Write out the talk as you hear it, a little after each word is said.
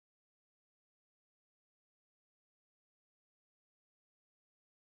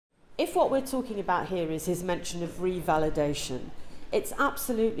If what we're talking about here is his mention of revalidation, it's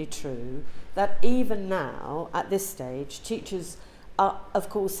absolutely true that even now, at this stage, teachers of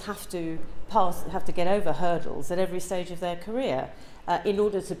course have to get over hurdles at every stage of their career. In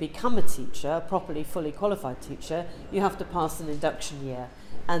order to become a teacher, a properly fully qualified teacher, you have to pass an induction year,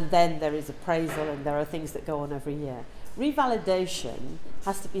 and then there is appraisal, and there are things that go on every year. Revalidation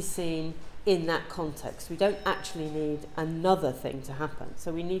has to be seen in that context. We don't actually need another thing to happen,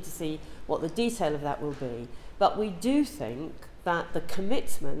 so we need to see what the detail of that will be. But we do think that the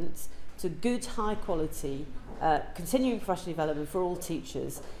commitment to good, high quality continuing professional development for all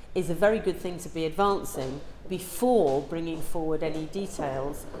teachers is a very good thing to be advancing before bringing forward any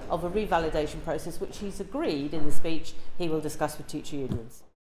details of a revalidation process, which he's agreed in the speech he will discuss with teacher unions.